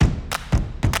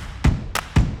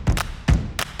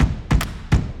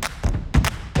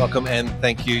Welcome and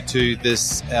thank you to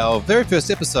this, our very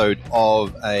first episode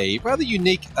of a rather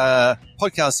unique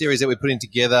podcast series that we're putting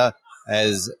together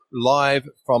as live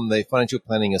from the Financial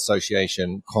Planning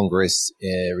Association Congress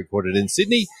recorded in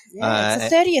Sydney. Yeah, it's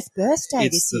the 30th birthday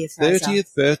this year, Fraser. It's the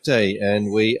 30th birthday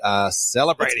and we are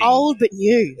celebrating. It's old but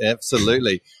new.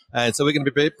 Absolutely. And so we're going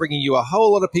to be bringing you a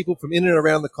whole lot of people from in and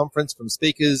around the conference, from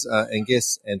speakers and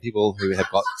guests and people who have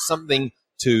got something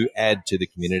to add to the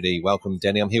community. Welcome,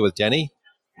 Danny. I'm here with Danny.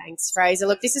 Thanks, Fraser.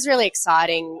 Look, this is really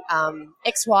exciting.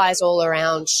 XY is all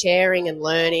around sharing and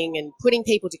learning and putting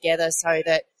people together so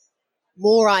that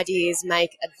more ideas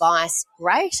make advice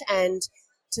great. And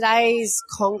today's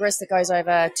Congress that goes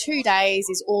over 2 days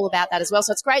is all about that as well.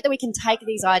 So it's great that we can take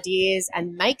these ideas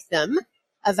and make them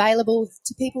available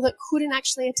to people that couldn't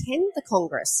actually attend the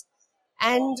Congress.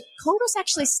 And Congress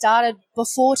actually started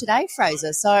before today,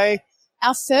 Fraser. So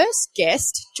our first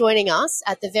guest joining us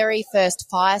at the very first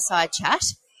fireside chat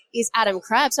is Adam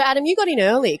Crabb. So, Adam, you got in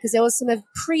early because there was some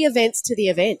pre-events to the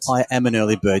event. I am an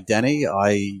early bird, Danny.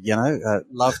 I,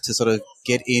 love to sort of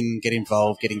get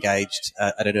involved, get engaged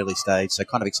at an early stage. So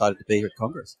kind of excited to be here at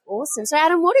Congress. Awesome. So,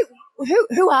 Adam,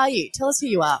 who are you? Tell us who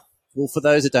you are. Well, for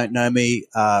those that don't know me,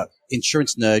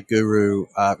 insurance nerd guru,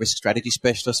 risk strategy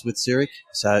specialist with Zurich.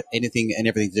 So anything and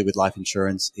everything to do with life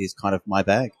insurance is kind of my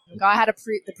bag. I had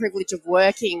the privilege of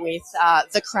working with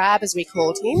the Crab, as we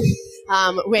called him,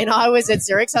 when I was at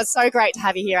Zurich. So it's so great to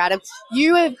have you here, Adam.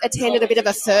 You have attended a bit of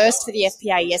a first for the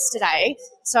FPA yesterday.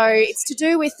 So it's to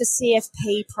do with the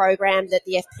CFP program that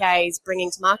the FPA is bringing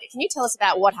to market. Can you tell us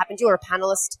about what happened? You were a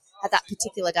panellist at that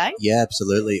particular day? Yeah,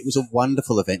 absolutely. It was a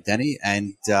wonderful event, Danny,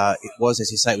 and it was,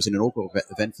 as you say, it was an inaugural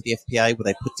event for the FPA where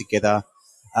they put together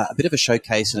a bit of a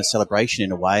showcase and a celebration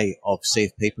in a way of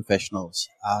CFP professionals.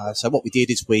 So what we did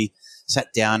is we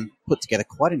sat down, put together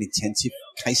quite an intensive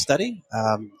case study,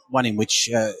 one in which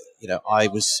I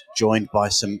was joined by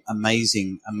some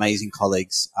amazing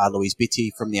colleagues, Louise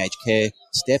Bitty from the aged care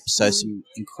step, so some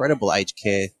incredible aged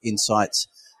care insights,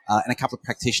 and a couple of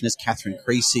practitioners, Catherine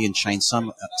Creasy and Shane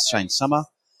Summer,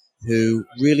 who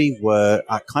really were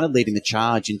kind of leading the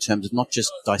charge in terms of not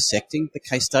just dissecting the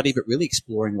case study, but really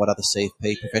exploring what other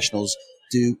CFP professionals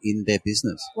do in their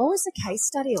business. What was the case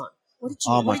study on? What did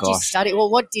you study? Well,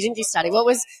 what didn't you study? What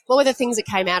were the things that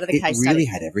came out of the case study? It really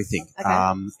had everything.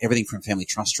 Okay. Everything from family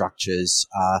trust structures,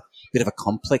 a bit of a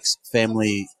complex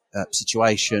family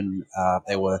situation.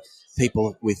 There were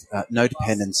people with no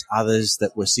dependents, others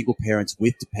that were single parents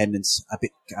with dependents, a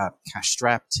bit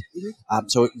cash-strapped. Mm-hmm.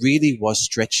 So it really was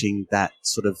stretching that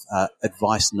sort of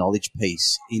advice knowledge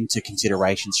piece into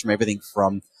considerations from everything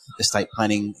from estate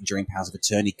planning, enduring powers of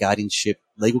attorney, guardianship,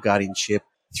 legal guardianship,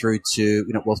 through to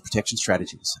wealth protection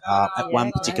strategies. At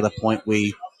one particular point,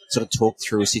 we sort of talked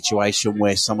through a situation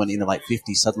where someone in the late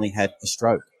 50s suddenly had a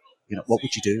stroke. What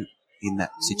would you do in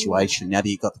that situation now that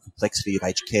you've got the complexity of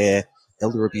aged care,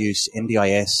 elder abuse,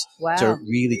 NDIS? Wow. So it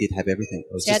really did have everything.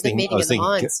 I was thinking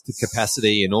the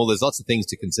capacity and all. There's lots of things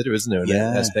to consider, isn't there, in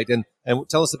that aspect? And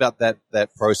tell us about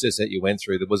that process that you went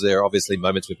through. Was there obviously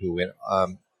moments where people went,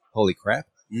 holy crap?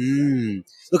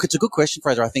 Look, it's a good question,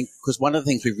 Fraser, I think, because one of the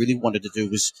things we really wanted to do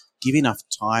was give enough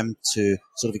time to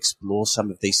sort of explore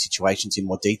some of these situations in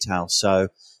more detail. So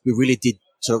we really did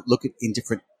sort of look at in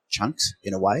different chunks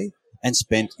in a way and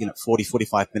spent 40,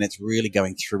 45 minutes really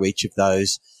going through each of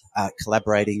those,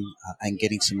 collaborating and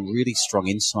getting some really strong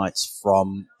insights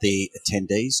from the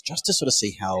attendees just to sort of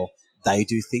see how they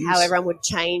do things. How everyone would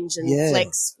change and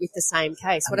flex with the same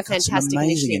case. What a fantastic some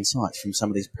amazing initiative. Insights from some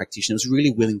of these practitioners,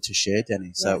 really willing to share,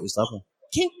 Danny. So it was lovely.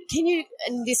 Can you,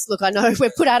 and this, look, I know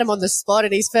we've put Adam on the spot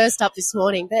and he's first up this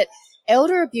morning, but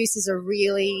elder abuse is a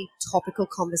really topical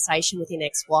conversation within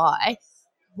XY.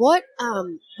 What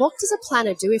does a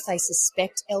planner do if they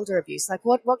suspect elder abuse? Like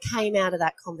what came out of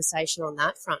that conversation on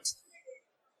that front?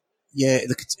 Yeah,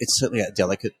 look, it's certainly a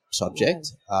delicate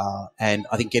subject. Yeah. And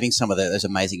I think getting some of those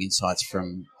amazing insights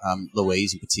from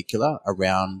Louise in particular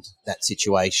around that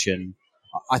situation,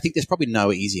 I think there's probably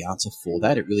no easy answer for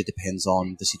that. It really depends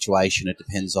on the situation. It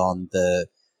depends on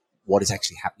what is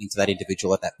actually happening to that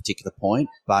individual at that particular point.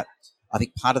 But I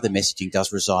think part of the messaging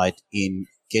does reside in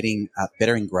getting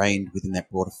better ingrained within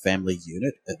that broader family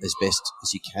unit as best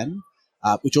as you can.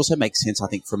 Which also makes sense, I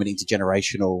think, from an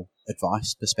intergenerational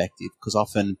advice perspective, because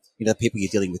often, the people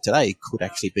you're dealing with today could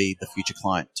actually be the future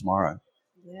client tomorrow.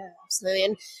 Yeah, absolutely.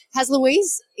 And has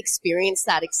Louise experienced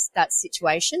that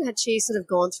situation? Had she sort of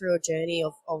gone through a journey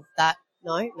of that?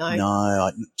 No,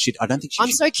 I don't think she.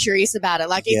 I'm so curious about it.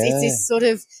 Like, it's this sort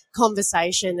of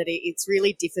conversation that it's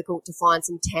really difficult to find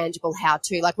some tangible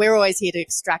how-to. Like, we're always here to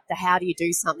extract the how do you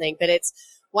do something, but it's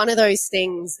one of those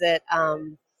things that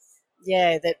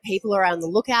that people are on the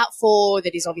lookout for,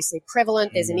 that is obviously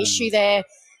prevalent. There's an issue there.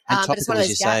 And But it's topical, one of as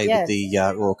you those say, yeah. with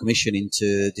the Royal Commission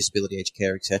into disability aged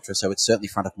care, etc. So it's certainly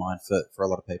front of mind for a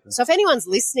lot of people. So if anyone's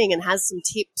listening and has some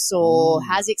tips or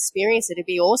has experience, it'd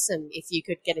be awesome if you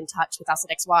could get in touch with us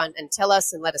at XY and tell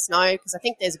us and let us know, because I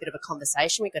think there's a bit of a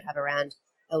conversation we could have around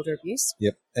elder abuse.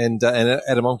 Yep. And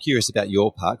Adam, I'm curious about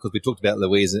your part, because we talked about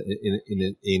Louise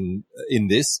in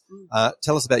this.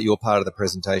 Tell us about your part of the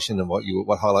presentation and what you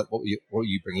were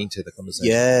bringing to the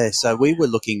conversation. Yeah. So we were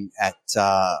looking at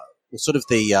sort of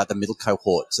the middle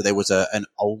cohort. So there was an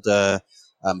older,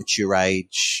 mature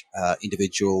age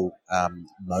individual,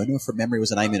 Mona, from memory, was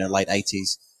her name, in her late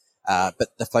 80s. But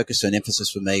the focus and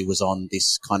emphasis for me was on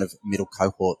this kind of middle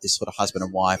cohort, this sort of husband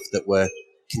and wife that were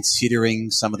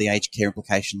considering some of the aged care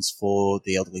implications for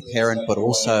the elderly parent, but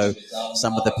also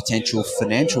some of the potential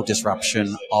financial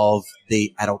disruption of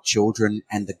the adult children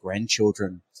and the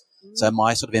grandchildren. So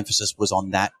my sort of emphasis was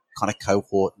on that kind of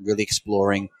cohort, really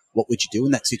exploring what would you do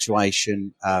in that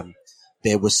situation.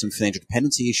 There was some financial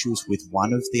dependency issues with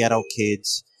one of the adult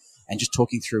kids, and just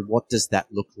talking through what does that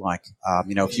look like.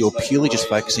 If you're purely just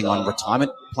focusing on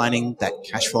retirement planning, that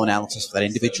cash flow analysis for that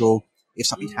individual, if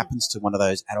something happens to one of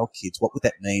those adult kids, what would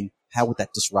that mean? How would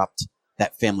that disrupt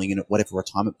that family unit, whatever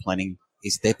retirement planning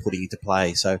is they're putting into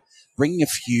play? So bringing a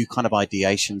few kind of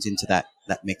ideations into that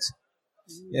mix.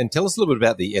 And tell us a little bit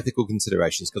about the ethical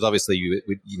considerations, because obviously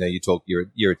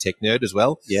you're a tech nerd as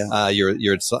well. Yeah. You're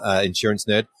an insurance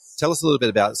nerd. Tell us a little bit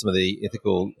about some of the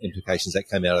ethical implications that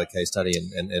came out of the case study,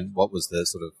 and what was the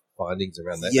sort of findings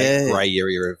around that grey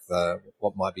area of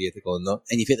what might be ethical and not.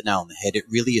 And you've hit the nail on the head. It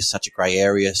really is such a grey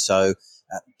area. So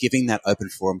giving that open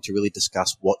forum to really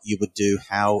discuss what you would do,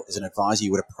 how as an advisor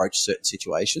you would approach certain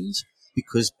situations,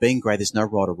 because being grey, there's no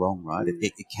right or wrong, right?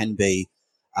 It can be,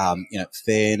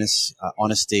 fairness,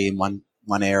 honesty in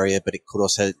one area, but it could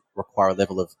also require a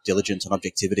level of diligence and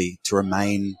objectivity to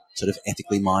remain sort of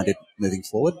ethically minded moving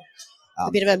forward.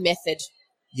 A bit of a method.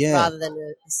 Yeah, rather than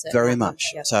a certain very outcome. much.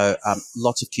 Yep. So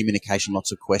lots of communication,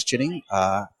 lots of questioning,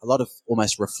 a lot of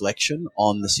almost reflection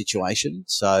on the situation.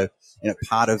 So,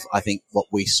 part of, I think, what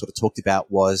we sort of talked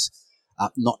about was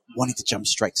not wanting to jump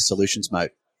straight to solutions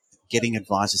mode, getting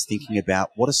advisors thinking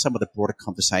about what are some of the broader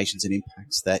conversations and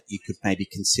impacts that you could maybe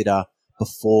consider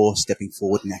before stepping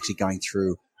forward and actually going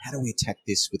through, how do we attack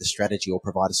this with a strategy or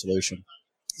provide a solution?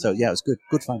 So, yeah, it was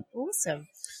good fun. Awesome.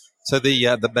 So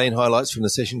the main highlights from the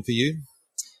session for you?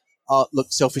 Look,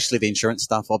 selfishly, the insurance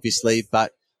stuff, obviously,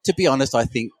 but to be honest, I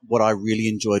think what I really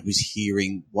enjoyed was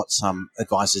hearing what some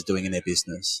advisors are doing in their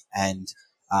business, and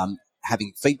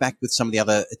having feedback with some of the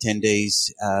other attendees,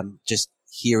 just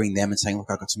hearing them and saying, look,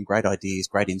 I've got some great ideas,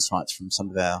 great insights from some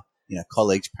of our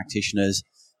colleagues, practitioners.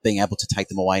 Being able to take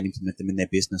them away and implement them in their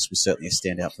business was certainly a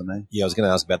standout for me. Yeah, I was going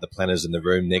to ask about the planners in the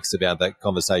room next, about that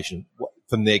conversation.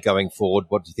 From there going forward,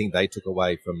 what do you think they took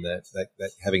away from that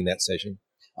having that session?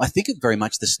 I think it very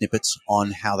much the snippets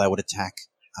on how they would attack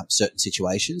certain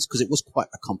situations, because it was quite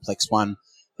a complex one,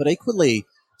 but equally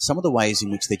some of the ways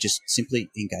in which they're just simply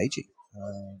engaging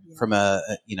from an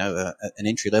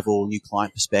entry level new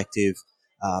client perspective,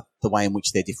 the way in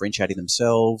which they're differentiating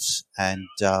themselves. And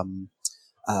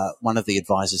one of the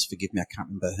advisors, forgive me, I can't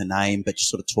remember her name, but just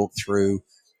sort of talk through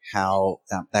how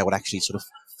they would actually sort of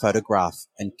photograph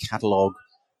and catalogue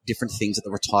different things that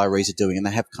the retirees are doing, and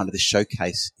they have kind of this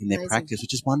showcase in their practice,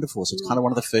 which is wonderful. So it's kind of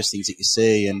one of the first things that you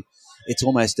see, and it's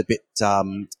almost a bit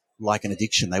like an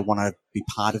addiction. They want to be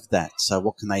part of that. So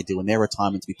what can they do in their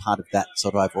retirement to be part of that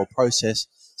sort of overall process?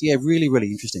 So yeah, really,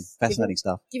 really interesting, fascinating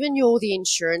stuff. Given you're the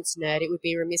insurance nerd, it would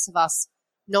be remiss of us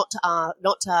not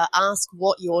to ask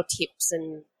what your tips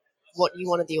and what you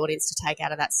wanted the audience to take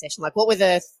out of that session. Like, what were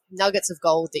the nuggets of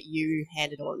gold that you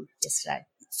handed on yesterday?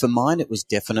 For mine, it was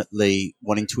definitely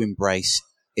wanting to embrace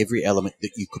every element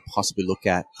that you could possibly look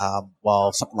at.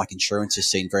 While something like insurance is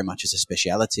seen very much as a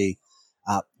speciality,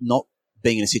 not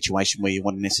being in a situation where you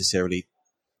want to necessarily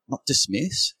not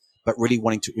dismiss, but really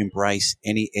wanting to embrace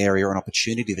any area or an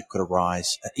opportunity that could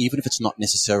arise, even if it's not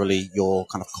necessarily your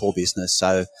kind of core business.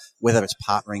 So whether it's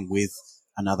partnering with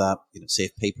another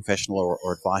CFP professional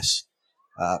or advice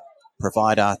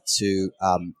provider to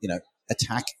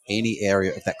attack any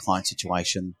area of that client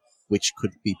situation which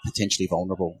could be potentially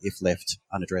vulnerable if left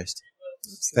unaddressed.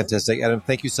 Fantastic. Adam,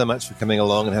 thank you so much for coming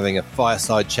along and having a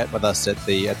fireside chat with us at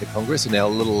the Congress in our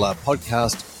little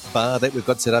podcast bar that we've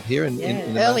got set up here.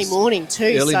 In early morning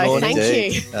too. Early morning.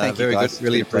 Thank you. Thank you, very guys. good.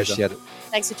 Really It's been a pleasure. appreciate it.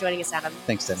 Thanks for joining us, Adam.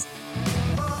 Thanks, Dennis.